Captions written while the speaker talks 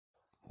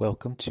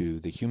Welcome to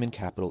the Human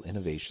Capital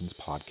Innovations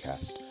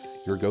Podcast,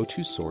 your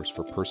go-to source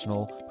for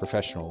personal,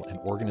 professional, and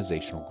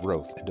organizational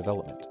growth and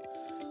development.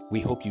 We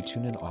hope you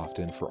tune in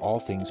often for all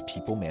things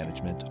people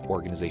management,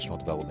 organizational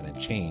development and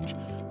change,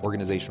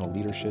 organizational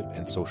leadership,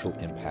 and social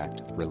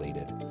impact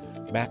related.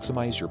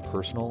 Maximize your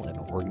personal and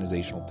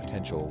organizational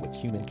potential with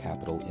Human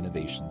Capital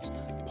Innovations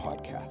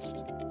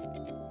Podcast.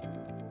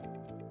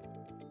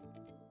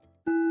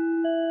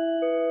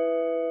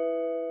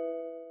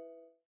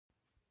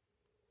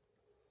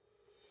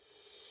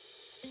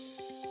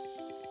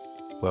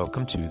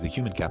 Welcome to the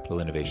Human Capital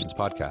Innovations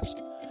Podcast.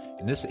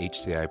 In this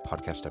HCI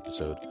podcast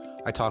episode,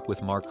 I talk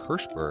with Mark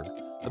Herschberg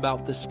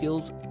about the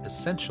skills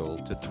essential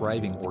to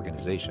thriving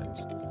organizations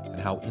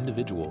and how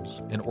individuals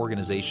and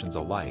organizations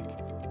alike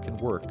can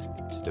work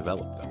to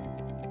develop them.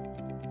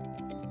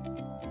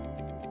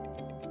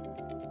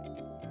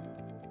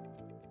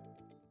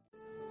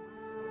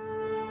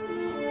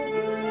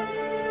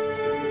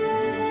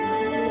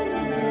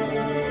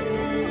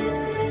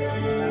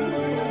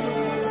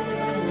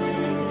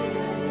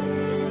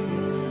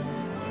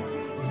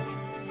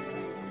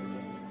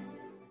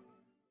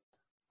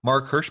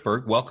 Mark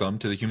Herschberg, welcome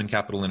to the Human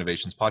Capital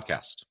Innovations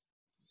Podcast.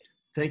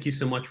 Thank you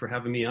so much for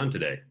having me on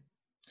today.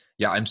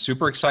 Yeah, I'm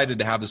super excited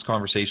to have this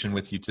conversation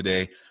with you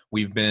today.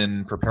 We've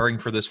been preparing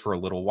for this for a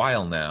little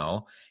while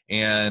now,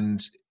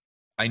 and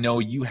I know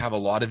you have a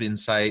lot of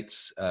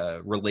insights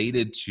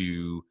related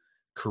to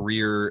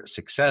career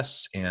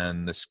success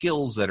and the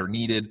skills that are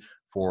needed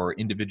for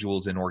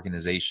individuals and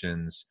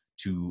organizations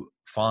to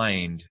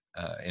find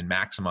and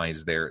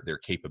maximize their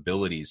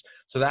capabilities.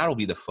 So that'll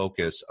be the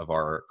focus of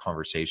our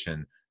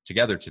conversation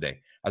together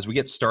today. As we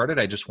get started,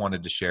 I just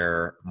wanted to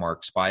share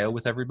Mark's bio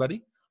with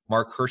everybody.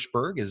 Mark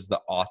Herschberg is the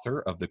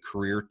author of the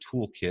Career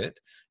Toolkit,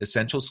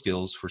 Essential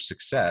Skills for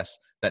Success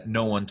That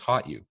No One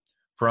Taught You.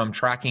 From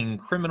tracking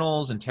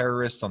criminals and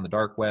terrorists on the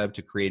dark web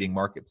to creating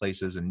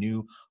marketplaces and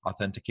new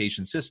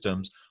authentication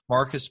systems,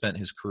 Mark has spent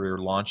his career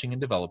launching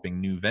and developing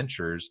new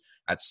ventures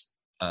at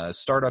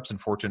startups and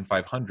Fortune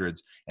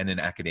 500s and in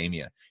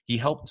academia. He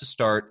helped to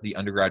start the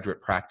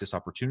undergraduate practice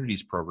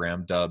opportunities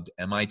program dubbed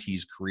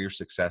MIT's Career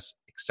Success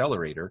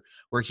Accelerator,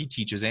 where he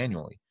teaches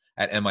annually.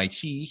 At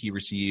MIT, he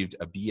received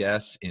a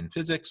BS in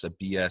physics, a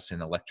BS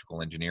in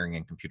electrical engineering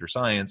and computer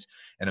science,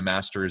 and a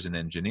master's in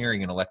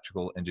engineering and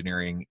electrical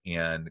engineering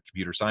and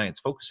computer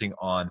science, focusing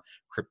on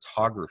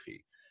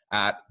cryptography.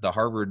 At the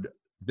Harvard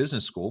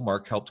Business School,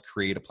 Mark helped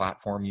create a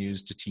platform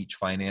used to teach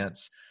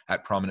finance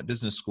at prominent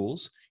business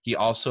schools. He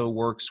also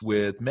works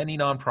with many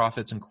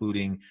nonprofits,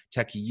 including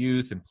Techie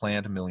Youth and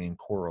Plant a Million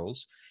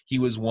Corals. He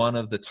was one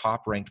of the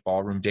top-ranked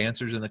ballroom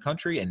dancers in the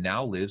country and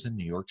now lives in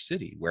New York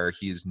City, where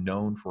he is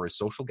known for his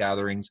social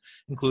gatherings,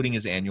 including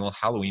his annual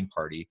Halloween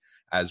party,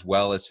 as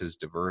well as his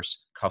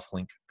diverse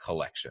cufflink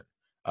collection.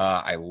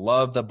 I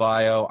love the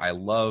bio. I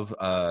love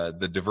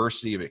the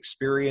diversity of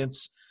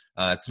experience.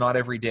 It's not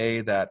every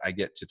day that I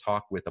get to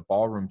talk with a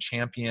ballroom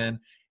champion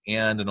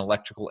and an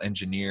electrical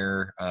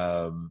engineer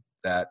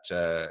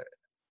that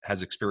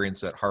has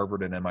experience at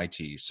Harvard and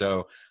MIT.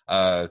 So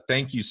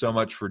thank you so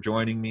much for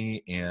joining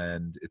me,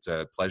 and it's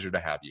a pleasure to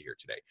have you here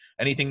today.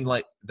 Anything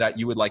like that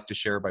you would like to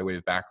share by way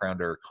of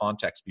background or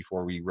context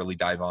before we really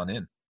dive on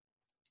in?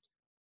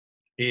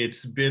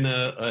 It's been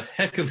a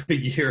heck of a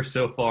year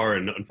so far,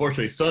 and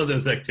unfortunately, some of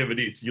those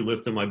activities you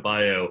list in my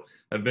bio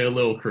have been a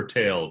little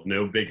curtailed.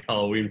 No big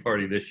Halloween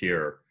party this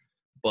year.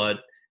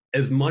 But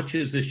as much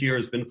as this year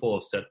has been full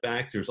of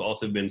setbacks, there's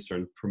also been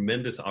some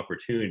tremendous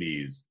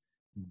opportunities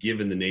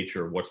given the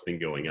nature of what's been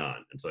going on.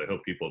 And so I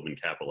hope people have been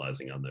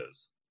capitalizing on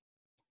those.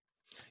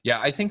 Yeah,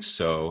 I think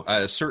so.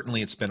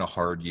 Certainly, it's been a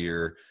hard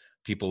year.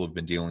 People have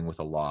been dealing with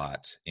a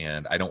lot,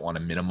 and I don't want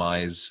to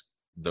minimize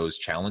those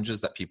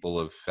challenges that people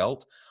have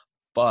felt.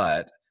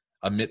 But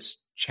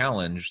amidst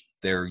challenge,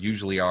 there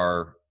usually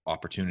are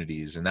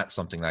opportunities, and that's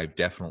something I've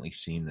definitely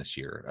seen this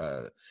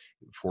year.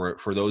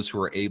 For those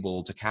who are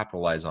able to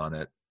capitalize on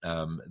it,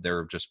 there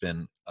have just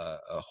been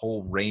a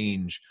whole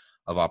range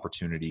of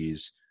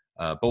opportunities,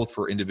 both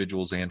for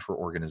individuals and for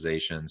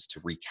organizations, to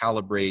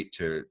recalibrate,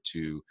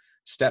 to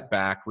step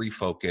back,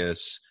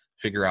 refocus,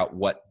 figure out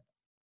what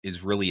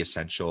is really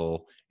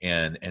essential,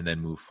 and then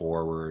move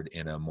forward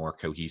in a more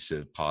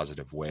cohesive,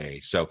 positive way.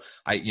 So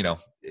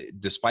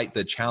despite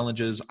the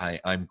challenges,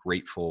 I'm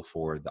grateful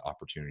for the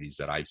opportunities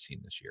that I've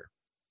seen this year.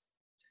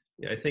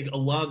 Yeah, I think a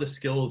lot of the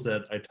skills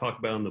that I talk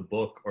about in the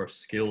book are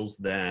skills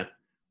that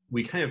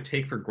we kind of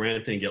take for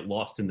granted and get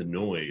lost in the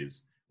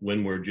noise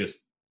when we're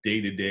just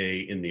day to day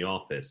in the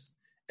office.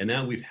 And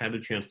now we've had a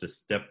chance to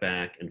step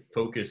back and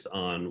focus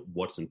on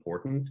what's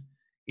important.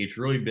 It's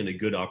really been a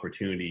good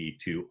opportunity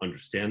to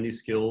understand these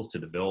skills, to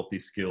develop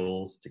these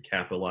skills, to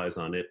capitalize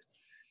on it.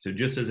 So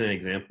just as an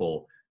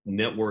example,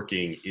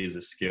 networking is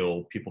a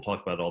skill people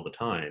talk about all the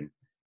time.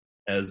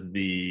 As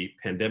the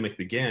pandemic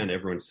began,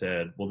 everyone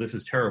said, well, this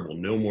is terrible,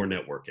 no more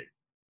networking.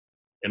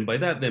 And by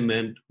that, they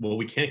meant, well,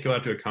 we can't go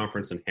out to a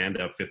conference and hand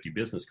out 50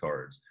 business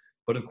cards.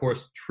 But of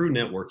course, true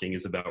networking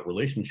is about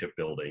relationship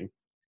building.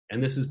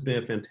 And this has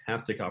been a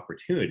fantastic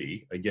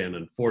opportunity. Again,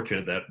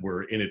 unfortunate that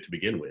we're in it to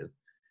begin with.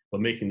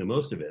 but making the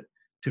most of it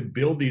to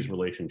build these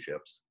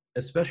relationships,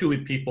 especially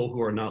with people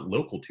who are not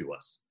local to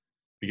us.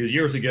 Because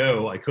years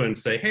ago, I couldn't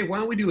say, hey, why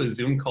don't we do a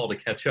Zoom call to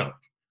catch up?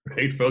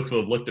 Right? Folks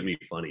would have looked at me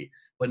funny.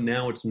 But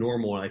now it's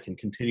normal, and I can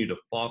continue to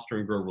foster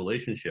and grow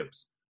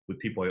relationships with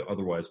people I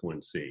otherwise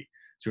wouldn't see.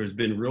 So there's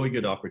been really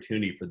good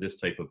opportunity for this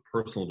type of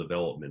personal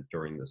development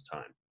during this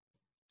time.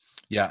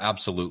 Yeah,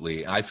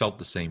 absolutely. I felt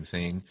the same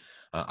thing.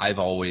 I've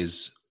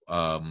always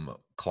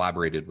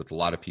collaborated with a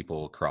lot of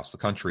people across the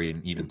country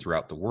and even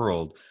throughout the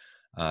world.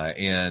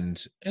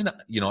 And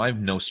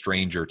I'm no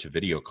stranger to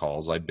video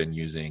calls. I've been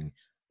using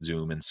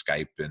Zoom and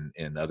Skype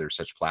and other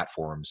such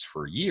platforms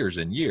for years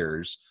and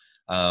years.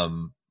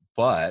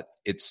 But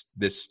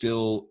this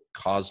still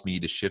caused me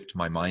to shift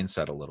my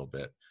mindset a little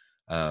bit.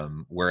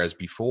 Whereas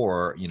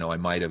before, I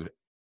might have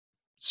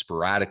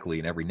sporadically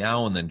and every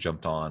now and then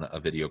jumped on a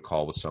video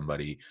call with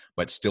somebody,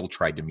 but still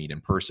tried to meet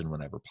in person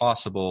whenever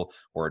possible,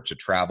 or to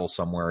travel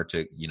somewhere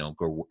to,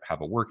 go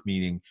have a work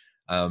meeting.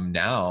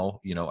 Now,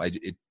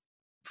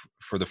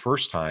 for the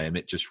first time,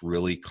 it just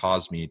really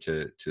caused me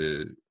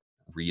to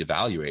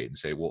reevaluate and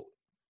say, well,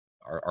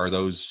 are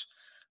those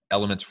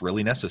elements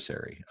really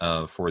necessary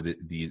for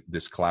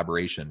this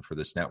collaboration, for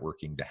this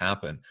networking to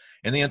happen?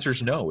 And the answer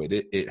is no,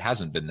 it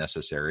hasn't been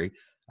necessary.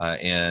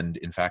 And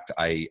in fact,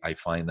 I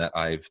find that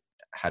I've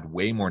had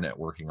way more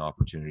networking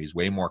opportunities,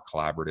 way more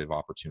collaborative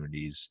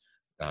opportunities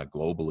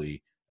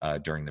globally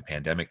during the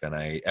pandemic than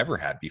I ever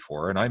had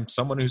before. And I'm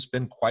someone who's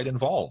been quite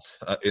involved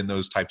in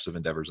those types of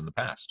endeavors in the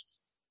past.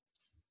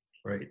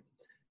 Right.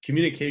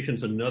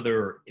 Communication's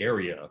another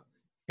area,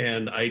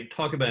 and I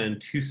talk about it in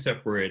two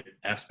separate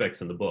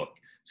aspects in the book.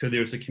 So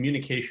there's the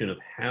communication of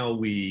how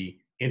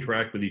we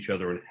interact with each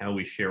other and how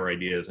we share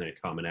ideas and a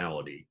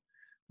commonality,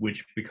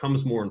 which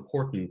becomes more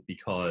important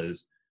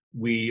because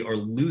we are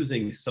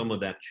losing some of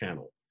that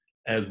channel.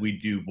 As we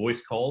do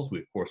voice calls, we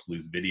of course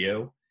lose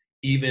video.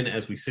 Even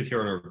as we sit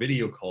here on our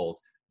video calls,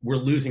 we're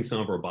losing some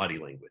of our body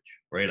language,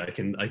 right? I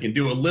can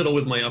do a little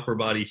with my upper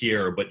body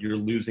here, but you're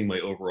losing my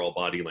overall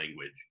body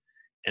language.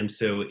 And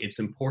so it's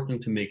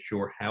important to make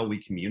sure how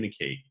we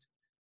communicate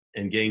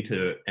and getting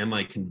to, am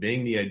I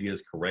conveying the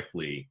ideas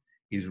correctly,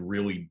 is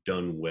really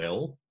done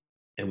well,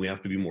 and we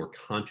have to be more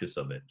conscious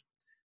of it.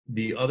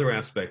 The other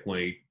aspect, when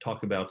I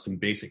talk about some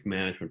basic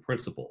management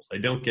principles, I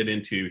don't get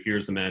into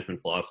here's the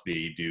management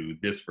philosophy, do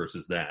this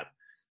versus that,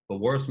 but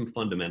what are some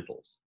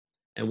fundamentals?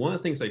 And one of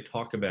the things I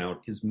talk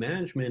about is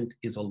management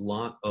is a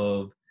lot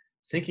of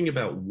thinking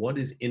about what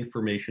is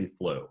information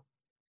flow.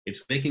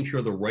 It's making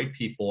sure the right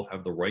people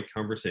have the right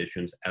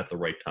conversations at the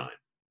right time.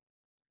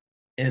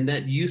 And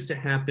that used to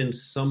happen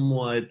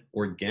somewhat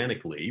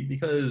organically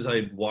because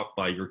I'd walk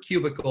by your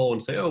cubicle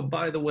and say, oh,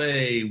 by the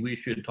way, we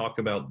should talk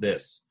about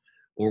this.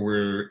 Or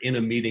we're in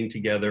a meeting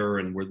together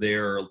and we're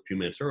there a few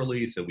minutes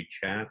early, so we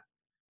chat.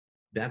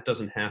 That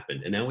doesn't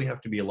happen. And now we have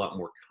to be a lot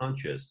more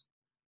conscious.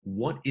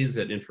 What is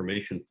that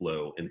information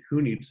flow and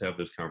who needs to have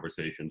those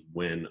conversations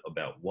when,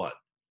 about what?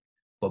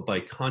 But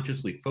by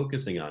consciously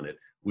focusing on it,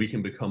 we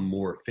can become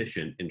more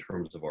efficient in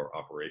terms of our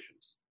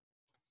operations.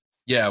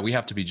 Yeah, we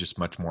have to be just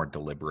much more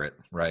deliberate,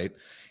 right?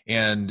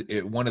 And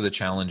one of the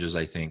challenges,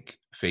 I think,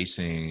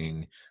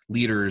 facing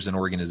leaders and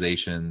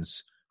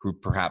organizations who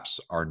perhaps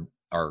are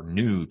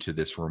new to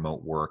this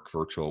remote work,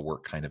 virtual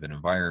work kind of an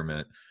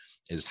environment,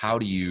 is how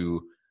do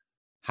you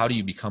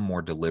become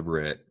more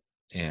deliberate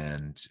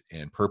and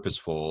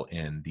purposeful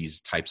in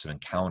these types of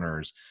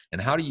encounters,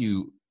 and how do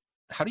you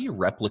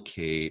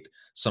replicate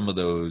some of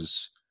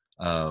those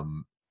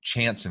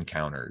chance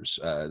encounters,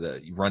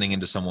 running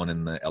into someone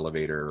in the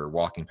elevator or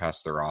walking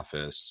past their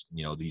office,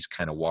 these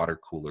kind of water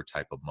cooler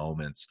type of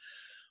moments?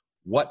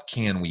 What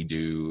can we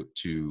do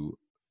to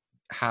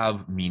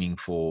have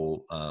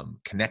meaningful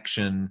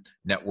connection,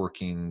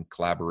 networking,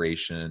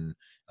 collaboration,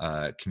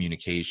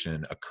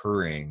 communication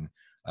occurring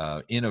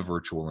in a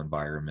virtual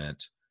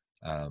environment,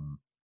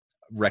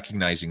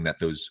 recognizing that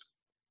those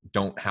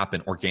don't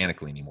happen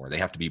organically anymore? They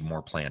have to be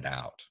more planned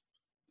out.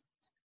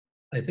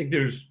 I think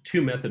there's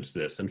two methods to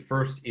this. And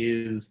first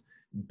is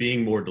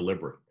being more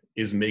deliberate,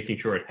 is making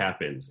sure it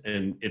happens.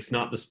 And it's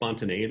not the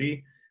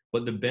spontaneity,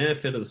 but the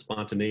benefit of the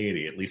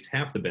spontaneity, at least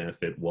half the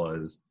benefit,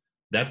 was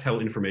that's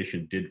how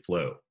information did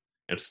flow.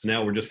 And so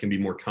now we're just going to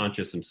be more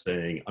conscious in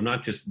saying, I'm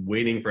not just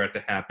waiting for it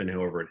to happen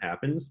however it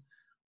happens.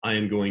 I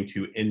am going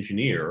to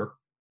engineer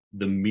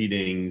the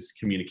meetings,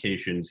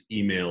 communications,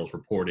 emails,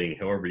 reporting,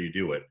 however you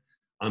do it.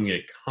 I'm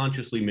going to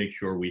consciously make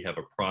sure we have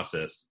a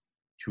process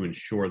to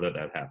ensure that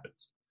that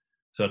happens.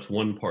 So that's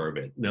one part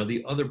of it. Now,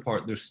 the other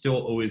part, there's still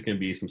always going to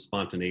be some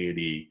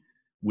spontaneity,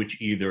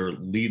 which either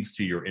leads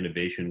to your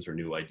innovations or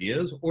new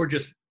ideas, or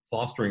just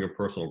fostering of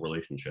personal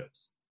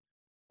relationships.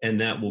 And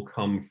that will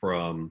come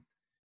from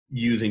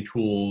using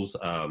tools.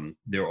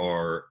 There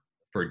are,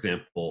 for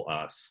example,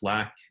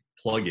 Slack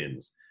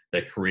plugins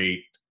that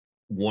create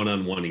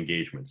one-on-one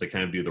engagements. They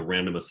kind of do the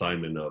random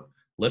assignment of,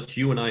 let's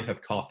you and I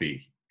have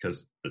coffee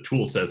because the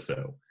tool says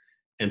so.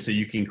 And so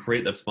you can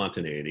create that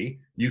spontaneity.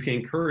 You can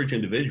encourage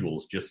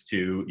individuals just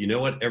to,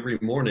 every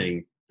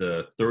morning,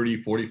 the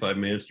 30, 45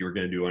 minutes you're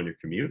going to do on your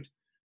commute,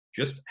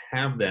 Just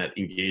have that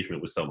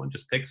engagement with someone.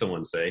 Just pick someone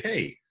and say,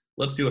 hey,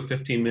 let's do a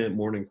 15-minute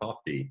morning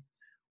coffee.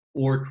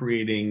 Or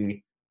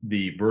creating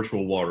the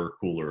virtual water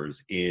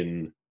coolers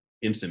in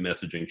instant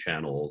messaging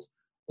channels,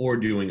 or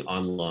doing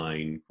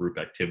online group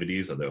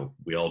activities, although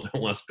we all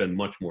don't want to spend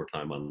much more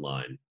time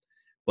online.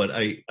 But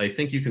I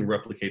think you can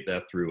replicate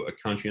that through a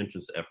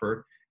conscientious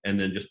effort, and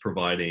then just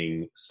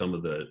providing some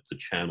of the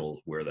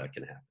channels where that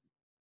can happen.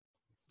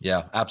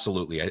 Yeah,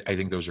 absolutely. I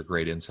think those are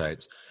great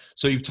insights.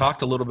 So you've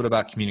talked a little bit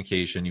about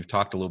communication. You've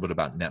talked a little bit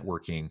about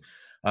networking.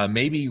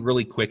 Maybe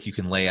really quick, you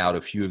can lay out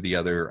a few of the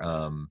other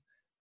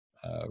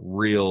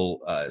real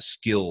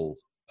skill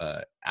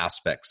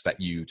aspects that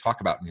you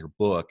talk about in your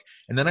book.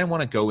 And then I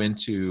want to go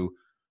into,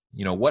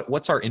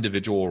 what's our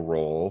individual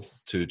role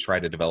to try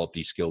to develop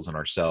these skills in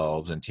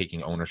ourselves and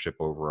taking ownership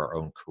over our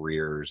own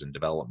careers and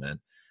development.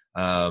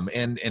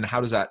 And how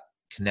does that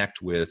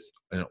connect with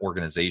an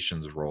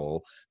organization's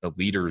role, the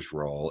leader's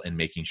role, in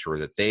making sure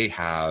that they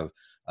have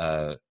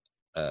an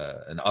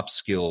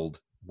upskilled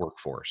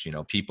workforce,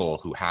 people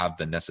who have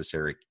the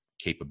necessary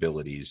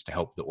capabilities to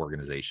help the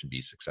organization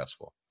be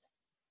successful.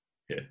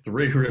 Okay,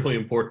 3 really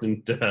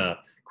important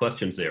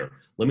questions there.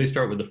 Let me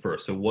start with the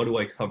first. So what do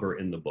I cover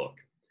in the book?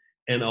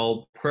 And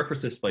I'll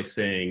preface this by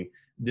saying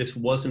this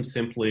wasn't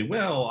simply,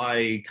 well,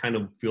 I kind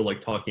of feel like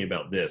talking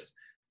about this.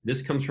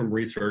 This comes from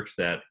research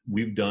that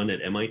we've done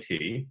at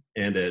MIT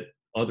and at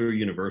other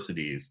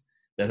universities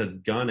that has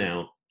gone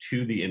out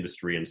to the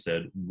industry and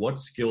said, what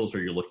skills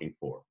are you looking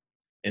for?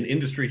 And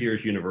industry here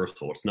is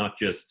universal. It's not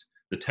just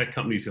the tech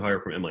companies who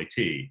hire from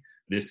MIT.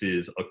 This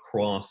is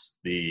across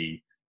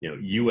the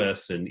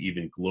US and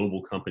even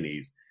global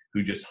companies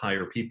who just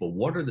hire people.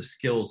 What are the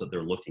skills that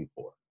they're looking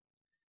for?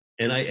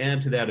 And I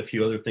add to that a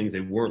few other things they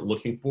weren't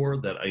looking for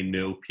that I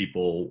know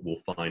people will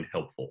find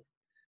helpful.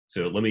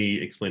 So let me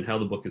explain how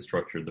the book is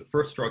structured. The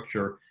first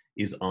structure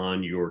is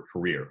on your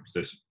career.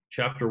 So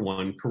chapter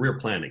 1, career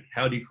planning.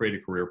 How do you create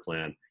a career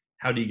plan?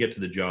 How do you get to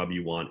the job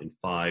you want in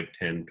 5,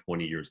 10,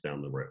 20 years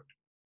down the road?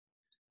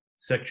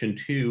 Section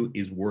 2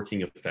 is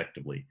working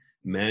effectively,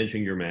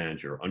 managing your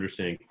manager,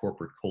 understanding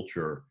corporate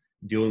culture,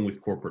 dealing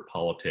with corporate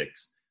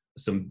politics,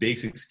 some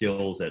basic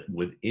skills that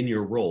within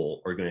your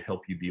role are going to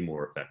help you be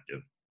more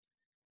effective.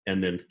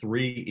 And then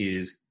 3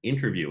 is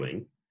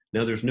interviewing.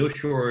 Now, there's no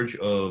shortage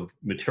of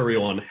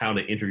material on how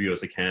to interview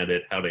as a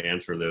candidate, how to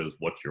answer those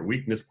what's your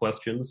weakness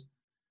questions,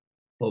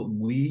 but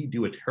we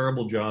do a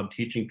terrible job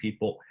teaching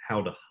people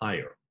how to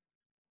hire.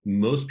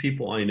 Most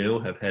people I know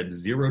have had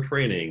 0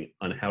 training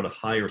on how to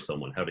hire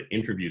someone, how to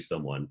interview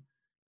someone,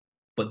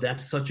 but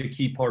that's such a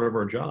key part of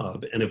our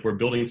job. And if we're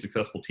building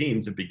successful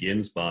teams, it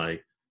begins by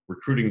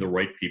recruiting the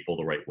right people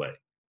the right way.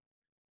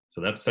 So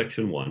that's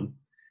section 1.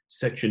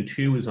 Section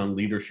 2 is on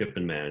leadership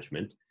and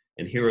management.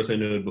 And here, as I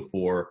noted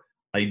before,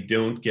 I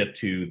don't get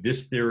to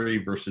this theory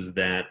versus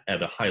that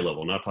at a high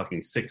level. I'm not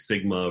talking Six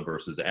Sigma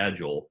versus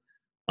Agile.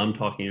 I'm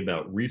talking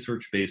about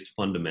research-based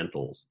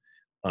fundamentals,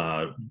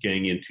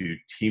 getting into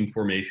team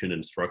formation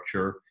and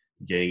structure,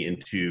 getting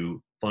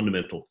into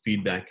fundamental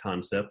feedback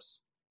concepts,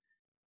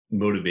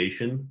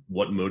 motivation,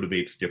 what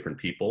motivates different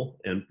people.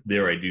 And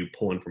there I do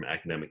pull in from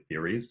academic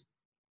theories.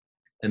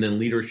 And then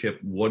leadership,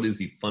 what is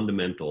the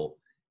fundamental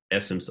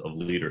essence of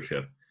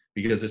leadership?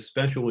 Because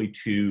especially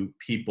to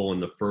people in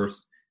the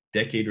first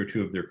decade or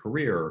 2 of their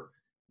career,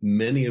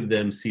 many of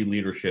them see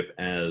leadership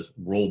as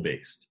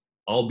role-based.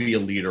 I'll be a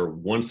leader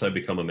once I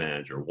become a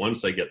manager,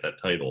 once I get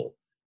that title.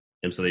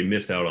 And so they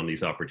miss out on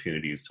these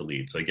opportunities to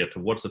lead. So I get to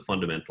what's the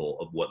fundamental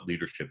of what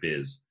leadership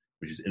is,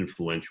 which is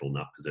influential,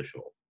 not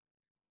positional.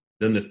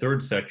 Then the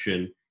third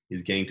section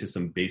is getting to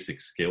some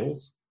basic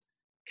skills: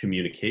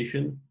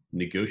 communication,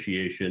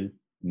 negotiation,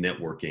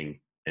 networking,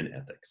 and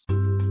ethics.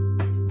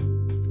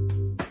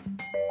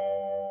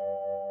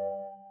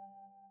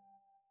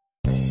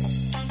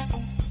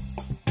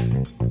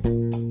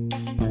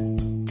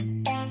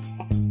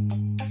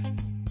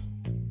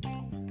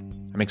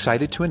 I'm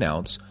excited to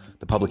announce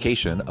the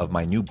publication of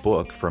my new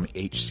book from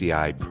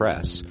HCI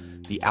Press,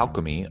 The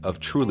Alchemy of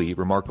Truly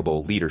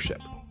Remarkable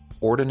Leadership: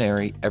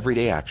 Ordinary,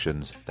 Everyday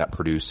Actions that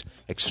Produce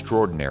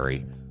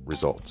Extraordinary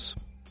Results.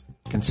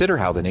 Consider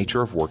how the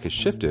nature of work has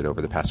shifted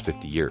over the past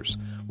 50 years.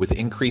 With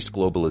increased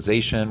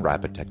globalization,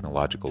 rapid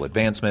technological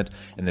advancement,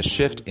 and the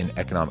shift in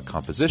economic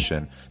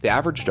composition, the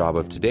average job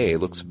of today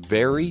looks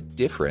very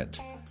different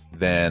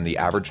than the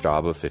average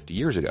job of 50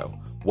 years ago.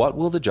 What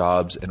will the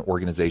jobs and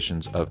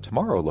organizations of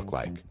tomorrow look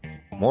like?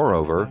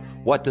 Moreover,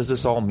 what does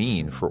this all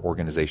mean for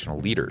organizational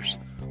leaders?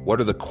 What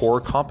are the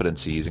core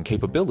competencies and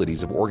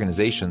capabilities of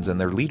organizations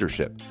and their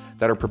leadership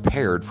that are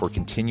prepared for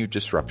continued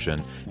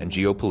disruption and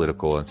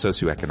geopolitical and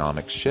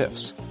socioeconomic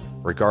shifts?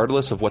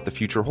 Regardless of what the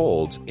future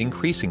holds,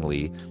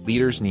 increasingly,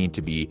 leaders need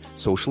to be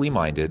socially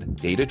minded,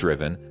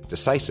 data-driven,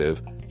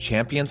 decisive,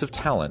 champions of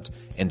talent,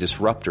 and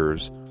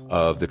disruptors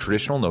of the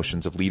traditional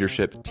notions of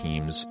leadership,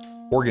 teams,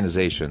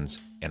 organizations,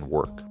 and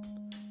work.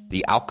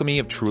 The Alchemy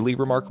of Truly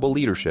Remarkable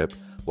Leadership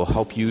will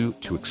help you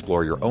to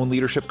explore your own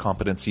leadership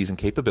competencies and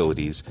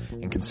capabilities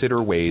and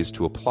consider ways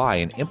to apply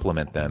and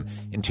implement them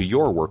into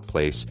your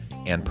workplace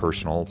and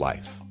personal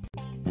life.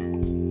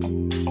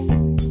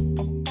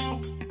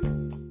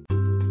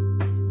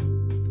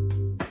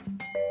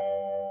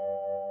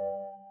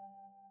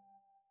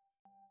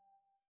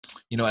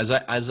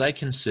 As I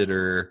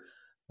consider,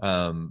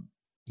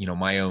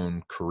 my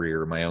own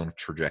career, my own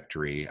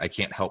trajectory, I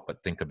can't help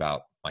but think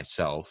about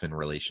myself in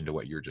relation to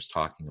what you're just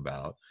talking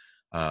about.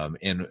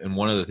 And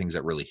one of the things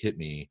that really hit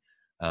me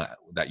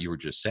that you were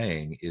just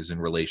saying is in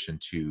relation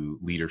to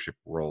leadership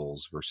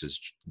roles versus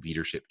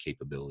leadership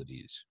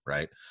capabilities,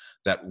 right?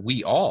 That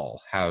we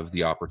all have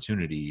the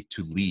opportunity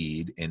to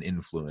lead and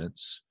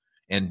influence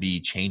and be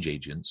change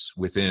agents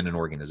within an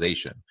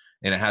organization.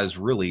 And it has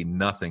really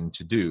nothing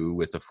to do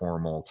with a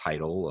formal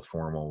title, a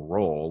formal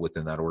role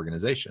within that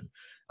organization.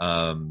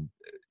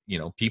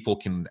 People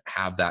can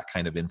have that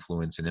kind of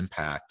influence and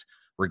impact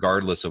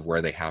regardless of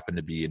where they happen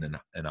to be in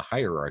a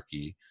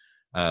hierarchy,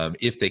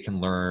 if they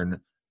can learn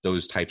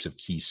those types of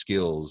key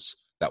skills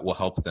that will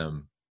help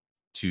them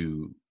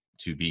to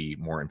be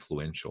more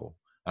influential.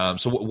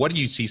 So what do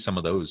you see some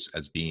of those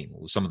as being,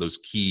 some of those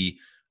key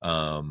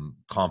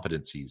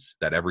competencies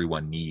that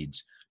everyone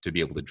needs to be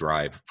able to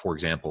drive, for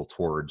example,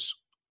 towards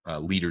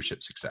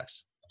leadership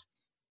success?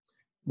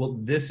 Well,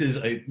 this is,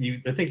 I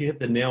think you hit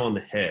the nail on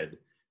the head,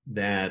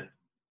 that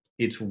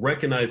it's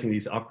recognizing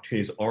these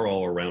opportunities are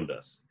all around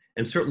us.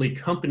 And certainly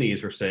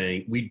companies are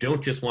saying, we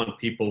don't just want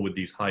people with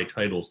these high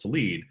titles to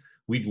lead.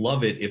 We'd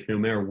love it if no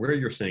matter where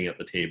you're sitting at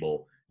the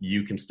table,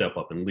 you can step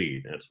up and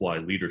lead. That's why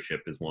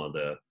leadership is one of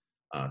the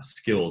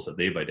skills that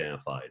they've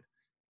identified.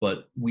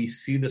 But we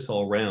see this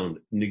all around.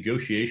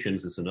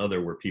 Negotiations is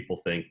another where people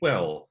think,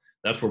 well,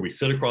 that's where we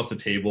sit across the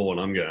table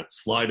and I'm going to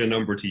slide a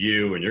number to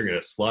you and you're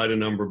going to slide a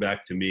number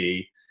back to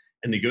me.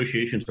 And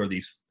negotiations are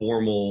these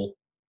formal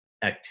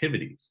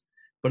activities.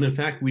 But in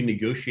fact, we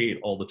negotiate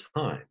all the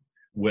time,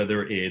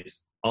 whether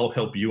it's I'll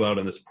help you out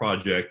on this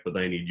project, but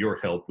I need your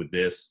help with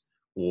this,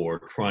 or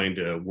trying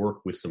to work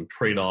with some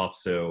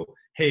trade-offs. So,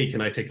 hey,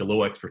 can I take a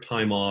little extra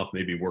time off,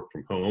 maybe work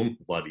from home?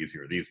 A lot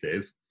easier these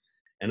days.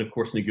 And of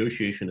course,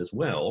 negotiation as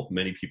well.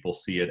 Many people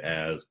see it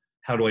as,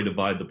 how do I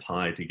divide the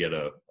pie to get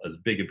as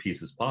big a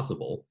piece as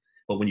possible?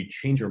 But when you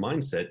change your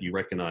mindset, you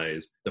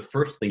recognize the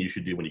first thing you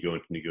should do when you go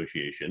into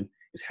negotiation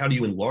is, how do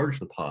you enlarge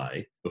the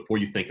pie before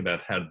you think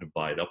about how to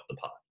divide up the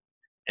pie?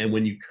 And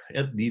when you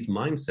get these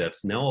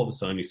mindsets, now all of a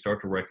sudden you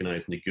start to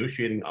recognize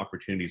negotiating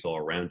opportunities all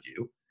around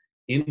you,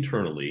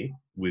 internally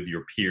with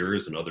your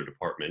peers and other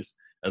departments,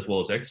 as well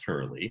as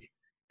externally.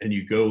 And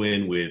you go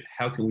in with,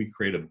 how can we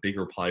create a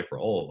bigger pie for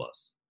all of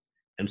us?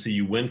 And so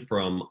you went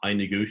from, I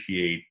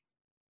negotiate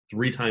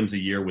 3 times a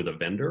year with a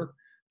vendor,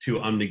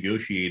 to I'm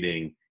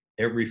negotiating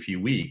every few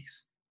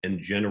weeks and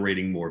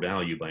generating more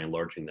value by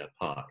enlarging that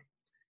pie.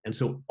 And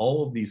so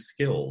all of these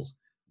skills,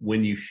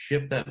 when you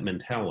shift that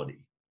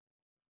mentality,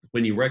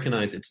 when you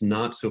recognize it's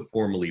not so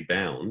formally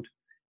bound,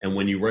 and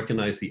when you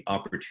recognize the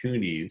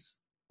opportunities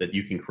that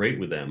you can create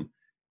with them,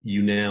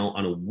 you now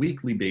on a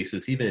weekly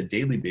basis, even a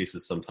daily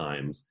basis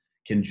sometimes,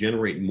 can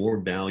generate more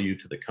value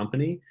to the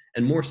company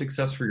and more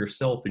success for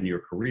yourself in your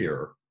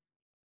career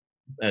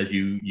as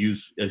you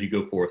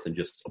go forth and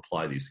just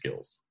apply these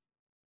skills.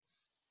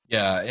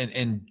 Yeah,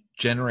 and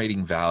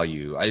generating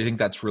value. I think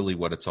that's really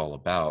what it's all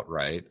about,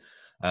 right?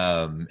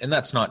 And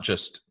that's not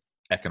just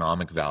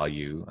economic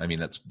value. I mean,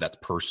 that's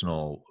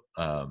personal,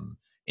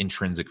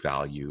 intrinsic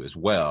value as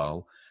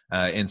well.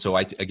 And so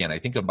I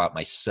think about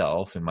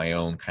myself and my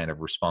own kind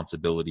of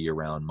responsibility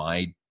around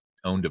my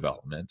own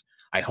development.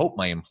 I hope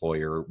my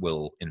employer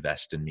will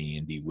invest in me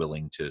and be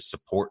willing to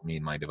support me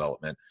in my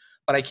development,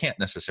 but I can't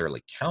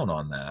necessarily count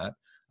on that.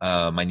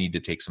 I need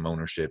to take some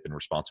ownership and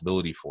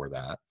responsibility for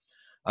that.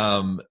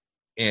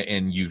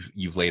 And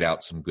you've laid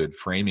out some good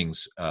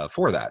framings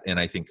for that. And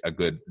I think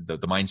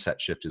the mindset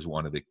shift is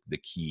one of the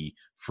key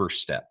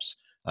first steps.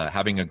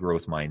 Having a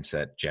growth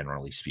mindset,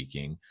 generally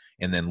speaking,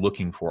 and then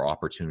looking for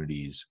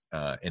opportunities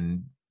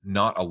and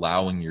not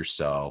allowing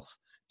yourself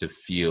to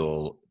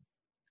feel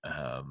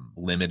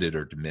limited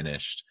or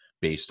diminished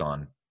based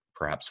on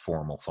perhaps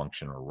formal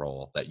function or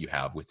role that you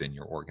have within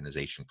your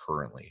organization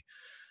currently.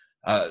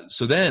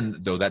 So then,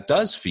 though, that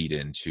does feed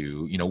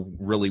into,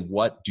 really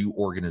what do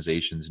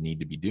organizations need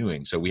to be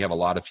doing? So we have a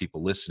lot of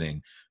people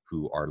listening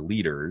who are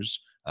leaders.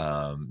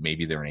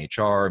 Maybe they're in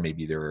HR,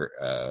 maybe they're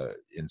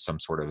in some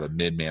sort of a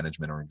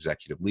mid-management or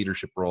executive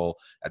leadership role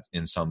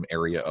in some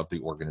area of the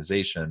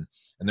organization.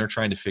 And they're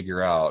trying to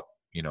figure out,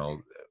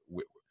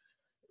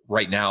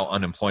 right now,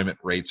 unemployment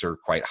rates are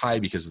quite high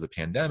because of the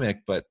pandemic.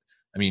 But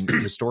I mean,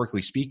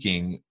 historically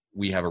speaking,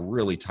 we have a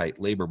really tight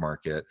labor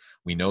market.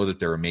 We know that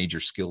there are major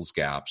skills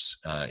gaps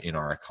in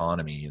our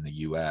economy in the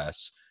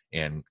US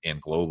and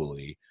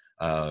globally.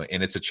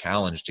 And it's a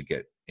challenge to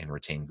get and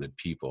retain good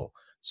people.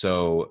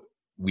 So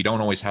we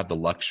don't always have the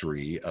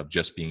luxury of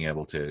just being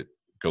able to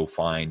go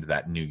find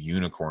that new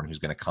unicorn who's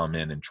going to come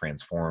in and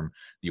transform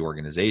the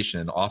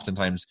organization.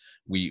 Oftentimes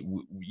we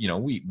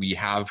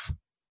have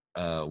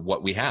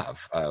what we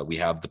have. We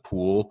have the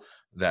pool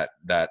that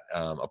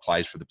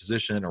applies for the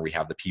position, or we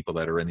have the people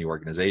that are in the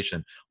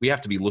organization. We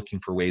have to be looking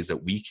for ways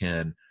that we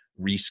can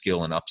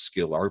reskill and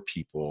upskill our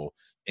people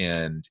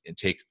and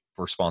take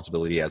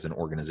responsibility as an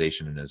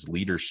organization and as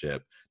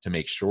leadership to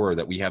make sure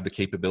that we have the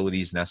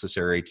capabilities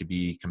necessary to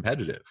be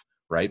competitive,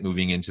 right?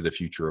 Moving into the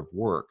future of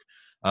work.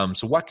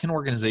 So what can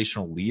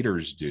organizational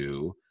leaders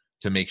do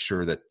to make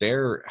sure that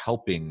they're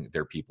helping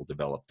their people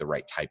develop the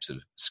right types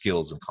of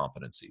skills and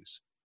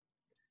competencies?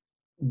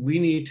 We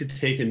need to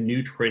take a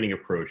new training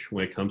approach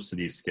when it comes to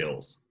these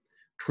skills.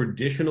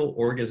 Traditional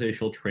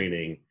organizational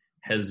training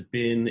has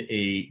been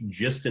a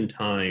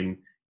just-in-time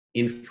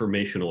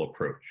informational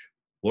approach.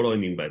 What do I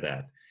mean by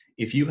that?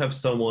 If you have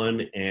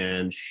someone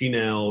and she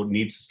now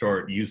needs to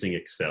start using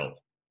Excel,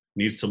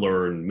 needs to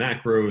learn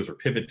macros or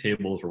pivot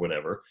tables or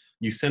whatever,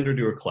 you send her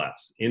to a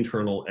class,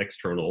 internal,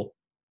 external,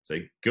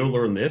 say, go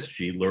learn this.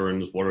 She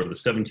learns what are the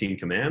 17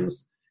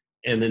 commands,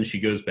 and then she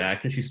goes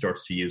back and she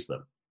starts to use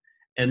them.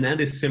 And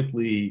that is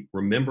simply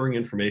remembering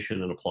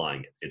information and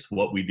applying it. It's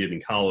what we did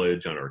in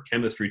college on our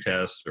chemistry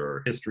tests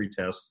or history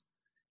tests.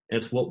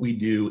 And it's what we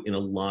do in a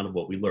lot of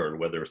what we learn,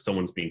 whether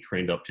someone's being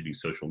trained up to do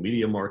social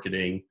media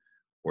marketing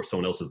or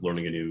someone else is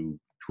learning a new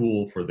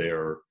tool for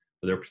their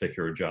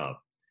particular job.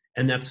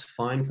 And that's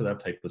fine for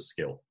that type of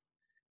skill.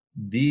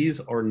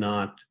 These are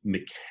not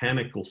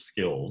mechanical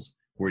skills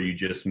where you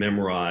just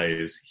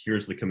memorize,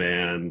 here's the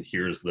command,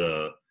 here's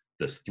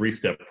this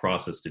 3-step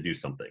process to do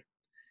something.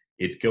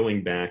 It's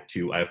going back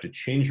to, I have to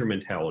change your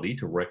mentality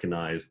to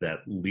recognize that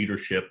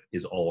leadership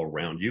is all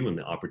around you and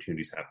the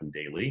opportunities happen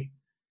daily.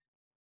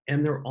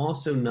 And they're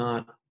also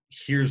not,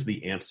 here's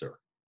the answer.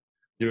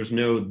 There's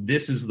no,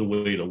 this is the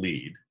way to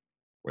lead,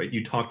 right?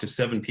 You talk to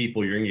 7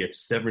 people, you're going to get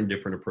 7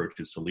 different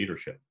approaches to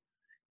leadership.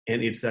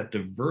 And it's that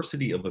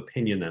diversity of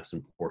opinion that's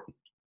important.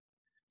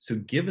 So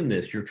given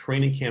this, your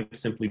training can't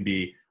simply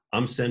be,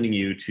 I'm sending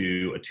you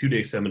to a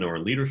 2-day seminar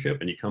on leadership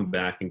and you come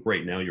back and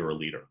great, now you're a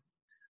leader.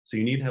 So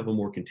you need to have a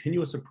more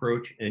continuous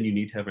approach, and you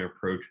need to have an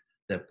approach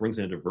that brings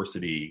in a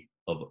diversity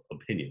of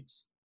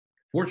opinions.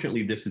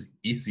 Fortunately, this is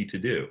easy to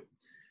do.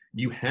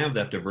 You have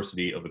that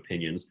diversity of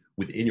opinions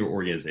within your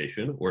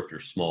organization, or if you're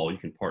small, you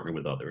can partner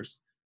with others.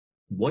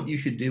 What you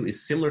should do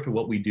is similar to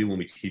what we do when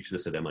we teach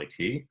this at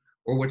MIT,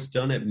 or what's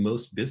done at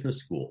most business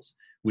schools,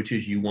 which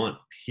is you want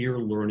peer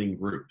learning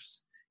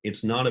groups.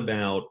 It's not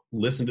about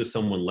listen to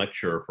someone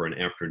lecture for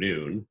an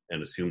afternoon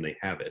and assume they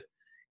have it.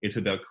 It's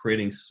about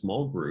creating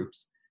small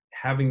groups,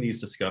 having these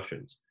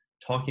discussions,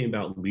 talking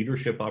about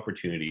leadership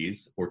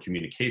opportunities or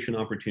communication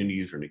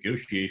opportunities or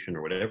negotiation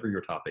or whatever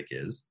your topic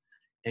is,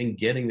 and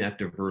getting that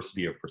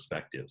diversity of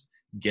perspectives,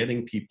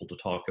 getting people to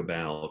talk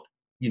about,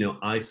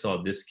 I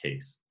saw this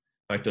case.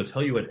 In fact, I'll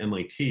tell you at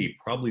MIT,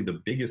 probably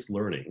the biggest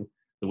learning,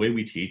 the way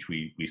we teach,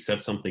 we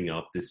set something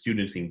up, the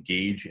students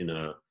engage in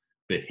a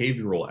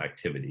behavioral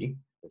activity.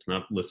 It's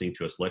not listening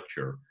to us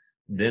lecture.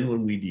 Then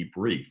when we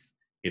debrief,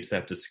 it's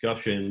that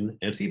discussion,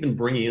 and it's even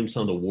bringing in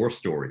some of the war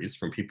stories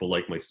from people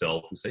like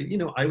myself who say,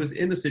 I was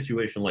in a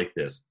situation like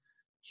this.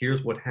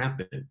 Here's what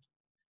happened.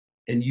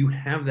 And you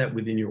have that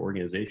within your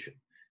organization.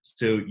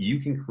 So you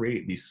can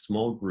create these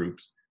small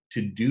groups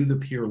to do the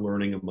peer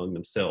learning among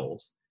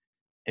themselves.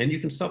 And you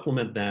can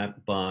supplement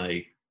that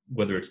by,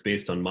 whether it's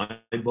based on my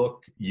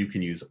book, you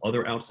can use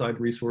other outside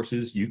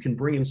resources. You can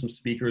bring in some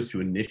speakers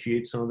to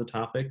initiate some of the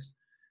topics.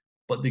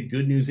 But the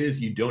good news is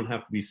you don't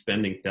have to be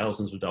spending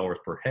thousands of dollars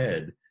per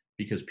head,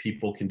 because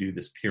people can do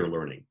this peer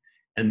learning.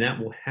 And that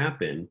will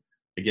happen,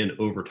 again,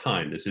 over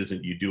time. This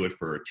isn't you do it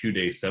for a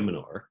 2-day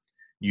seminar.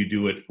 You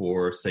do it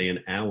for, say, an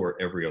hour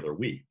every other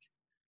week.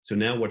 So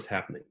now what's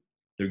happening?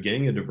 They're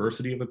getting a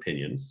diversity of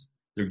opinions.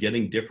 They're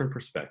getting different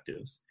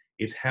perspectives.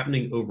 It's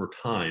happening over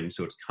time.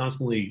 So it's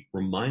constantly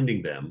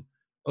reminding them,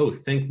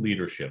 think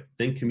leadership,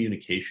 think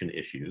communication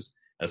issues,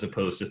 as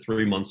opposed to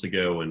 3 months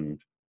ago.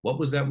 And what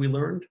was that we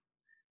learned?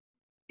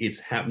 It's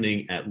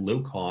happening at low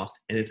cost,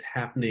 and it's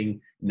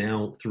happening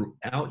now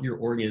throughout your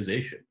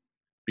organization.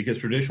 Because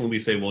traditionally we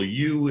say, well,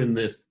 you in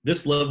this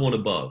level and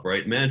above,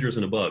 right? Managers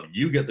and above,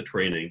 you get the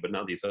training, but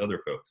not these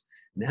other folks.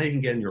 Now you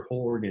can get in your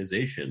whole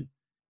organization.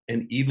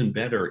 And even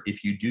better,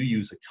 if you do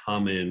use a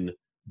common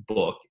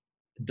book,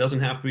 it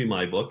doesn't have to be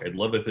my book. I'd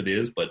love if it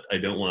is, but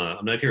I'm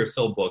not here to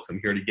sell books. I'm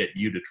here to get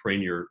you to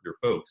train your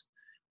folks.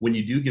 When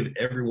you do give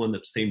everyone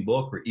the same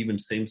book or even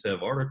same set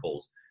of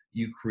articles,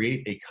 you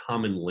create a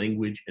common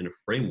language and a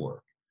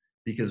framework,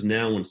 because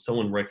now when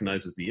someone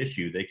recognizes the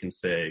issue, they can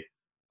say,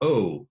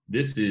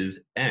 this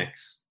is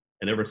X.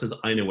 And everyone says,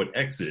 I know what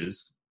X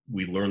is.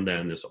 We learned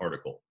that in this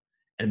article.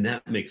 And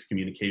that makes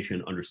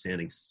communication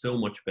understanding so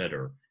much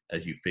better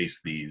as you face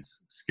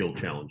these skill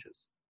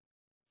challenges.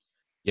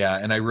 Yeah.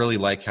 And I really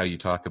like how you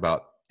talk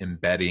about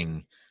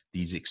embedding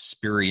these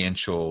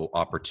experiential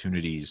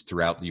opportunities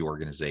throughout the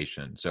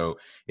organization. So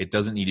it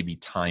doesn't need to be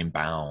time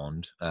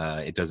bound.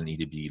 It doesn't need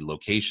to be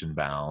location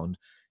bound.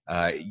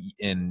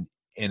 And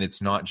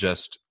it's not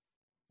just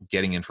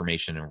getting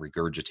information and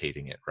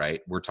regurgitating it, right?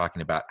 We're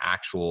talking about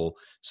actual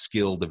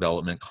skill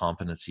development,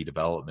 competency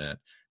development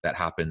that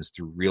happens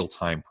through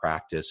real-time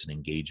practice and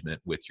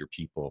engagement with your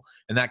people.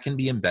 And that can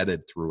be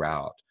embedded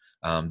throughout.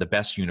 The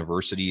best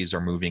universities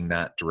are moving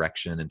that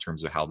direction in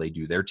terms of how they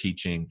do their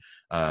teaching.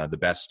 The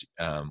best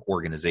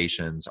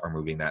organizations are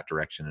moving that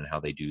direction in how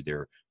they do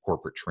their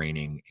corporate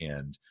training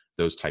and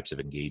those types of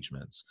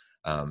engagements.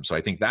 So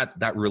I think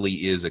that really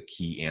is a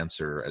key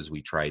answer as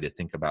we try to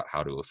think about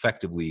how to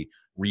effectively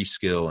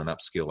reskill and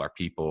upskill our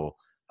people.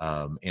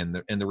 And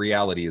the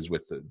reality is,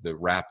 with the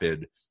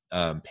rapid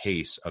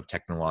pace of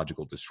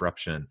technological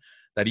disruption,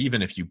 that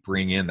even if you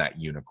bring in that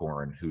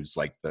unicorn who's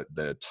like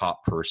the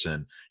top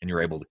person and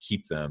you're able to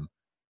keep them,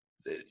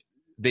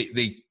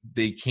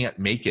 they can't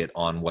make it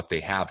on what they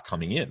have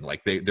coming in.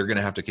 Like they're going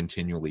to have to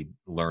continually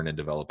learn and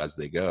develop as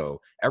they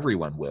go.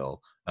 Everyone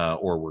will,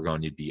 or we're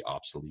going to be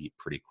obsolete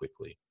pretty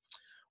quickly.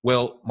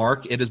 Well,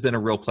 Mark, it has been a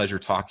real pleasure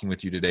talking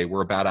with you today.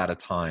 We're about out of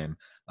time,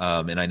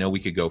 and I know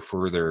we could go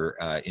further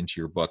into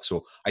your book.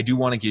 So I do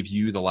want to give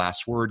you the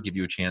last word, give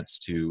you a chance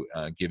to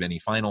give any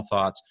final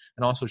thoughts,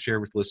 and also share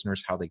with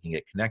listeners how they can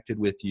get connected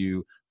with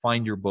you,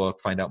 find your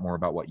book, find out more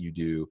about what you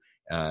do,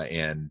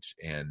 and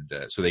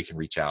so they can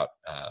reach out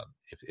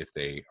if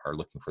they are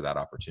looking for that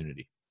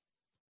opportunity.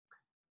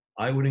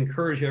 I would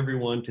encourage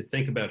everyone to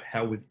think about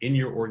how within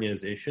your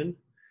organization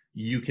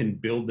you can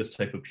build this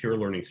type of peer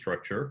learning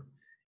structure.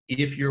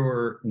 If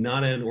you're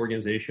not in an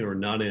organization or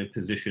not in a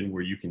position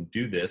where you can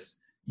do this,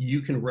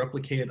 you can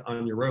replicate it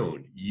on your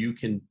own. You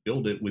can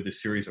build it with a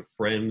series of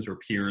friends or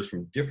peers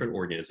from different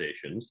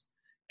organizations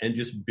and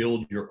just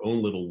build your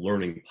own little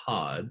learning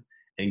pod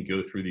and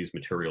go through these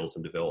materials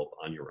and develop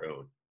on your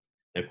own.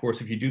 And of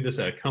course, if you do this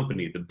at a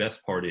company, the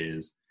best part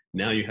is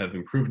now you have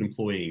improved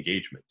employee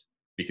engagement,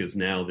 because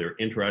now they're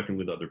interacting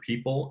with other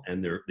people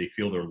and they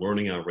feel they're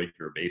learning on a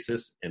regular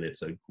basis. And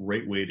it's a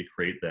great way to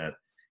create that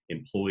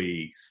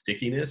employee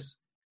stickiness.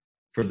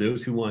 For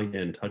those who want to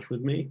get in touch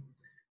with me,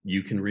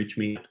 you can reach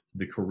me at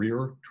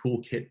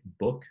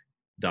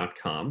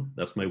thecareertoolkitbook.com.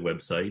 That's my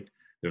website.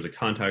 There's a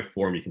contact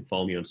form. You can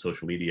follow me on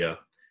social media.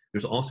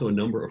 There's also a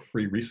number of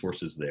free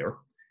resources there,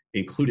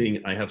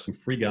 including I have some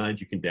free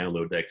guides you can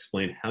download that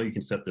explain how you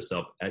can set this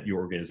up at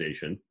your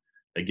organization.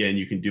 Again,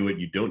 you can do it.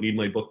 You don't need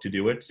my book to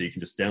do it, so you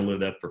can just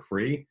download that for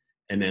free.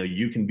 And now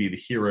you can be the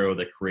hero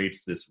that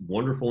creates this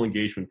wonderful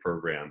engagement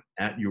program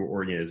at your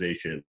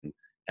organization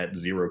at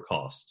zero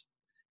cost.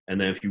 And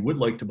then if you would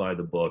like to buy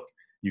the book,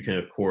 you can,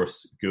 of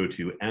course, go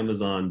to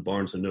Amazon,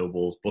 Barnes &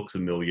 Noble's, Books A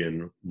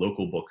Million,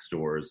 local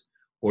bookstores,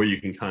 or you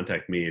can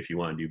contact me if you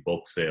want to do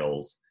bulk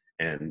sales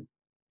and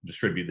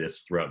distribute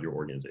this throughout your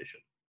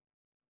organization.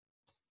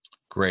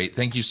 Great.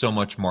 Thank you so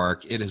much,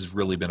 Mark. It has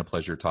really been a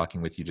pleasure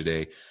talking with you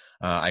today.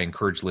 I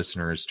encourage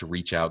listeners to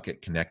reach out,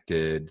 get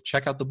connected,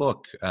 check out the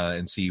book,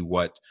 and see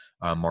what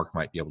Mark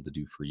might be able to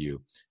do for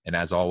you. And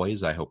as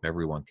always, I hope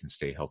everyone can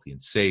stay healthy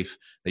and safe,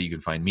 that you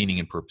can find meaning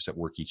and purpose at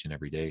work each and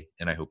every day.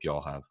 And I hope you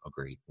all have a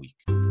great week.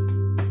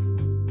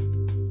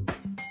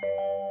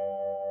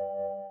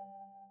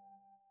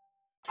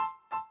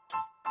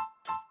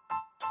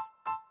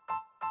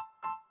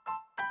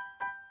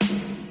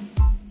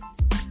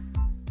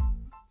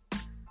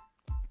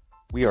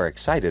 We are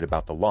excited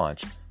about the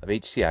launch of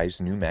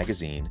HCI's new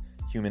magazine,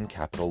 Human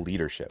Capital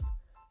Leadership.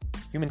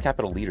 Human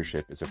Capital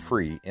Leadership is a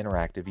free,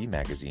 interactive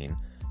e-magazine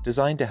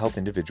designed to help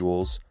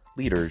individuals,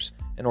 leaders,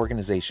 and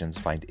organizations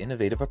find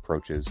innovative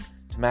approaches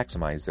to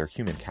maximize their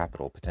human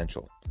capital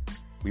potential.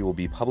 We will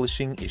be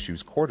publishing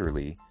issues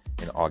quarterly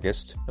in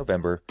August,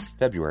 November,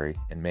 February,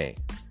 and May.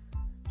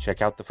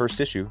 Check out the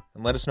first issue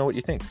and let us know what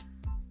you think.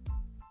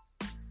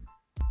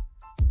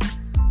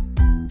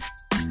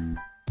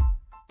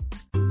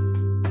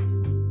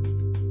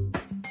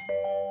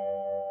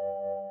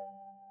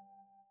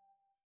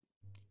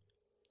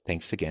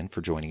 Thanks again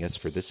for joining us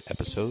for this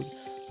episode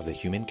of the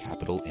Human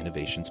Capital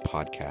Innovations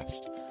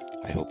Podcast.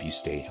 I hope you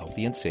stay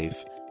healthy and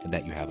safe and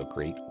that you have a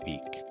great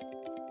week.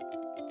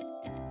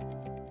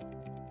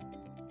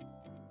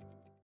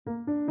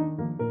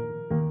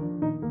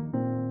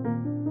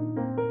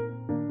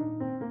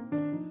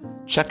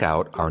 Check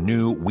out our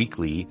new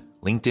weekly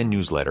LinkedIn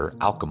newsletter,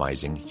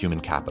 Alchemizing Human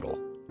Capital,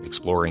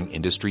 exploring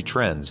industry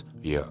trends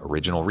via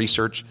original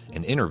research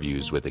and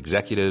interviews with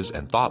executives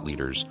and thought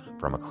leaders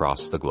from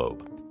across the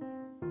globe.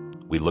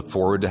 We look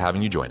forward to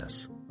having you join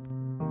us.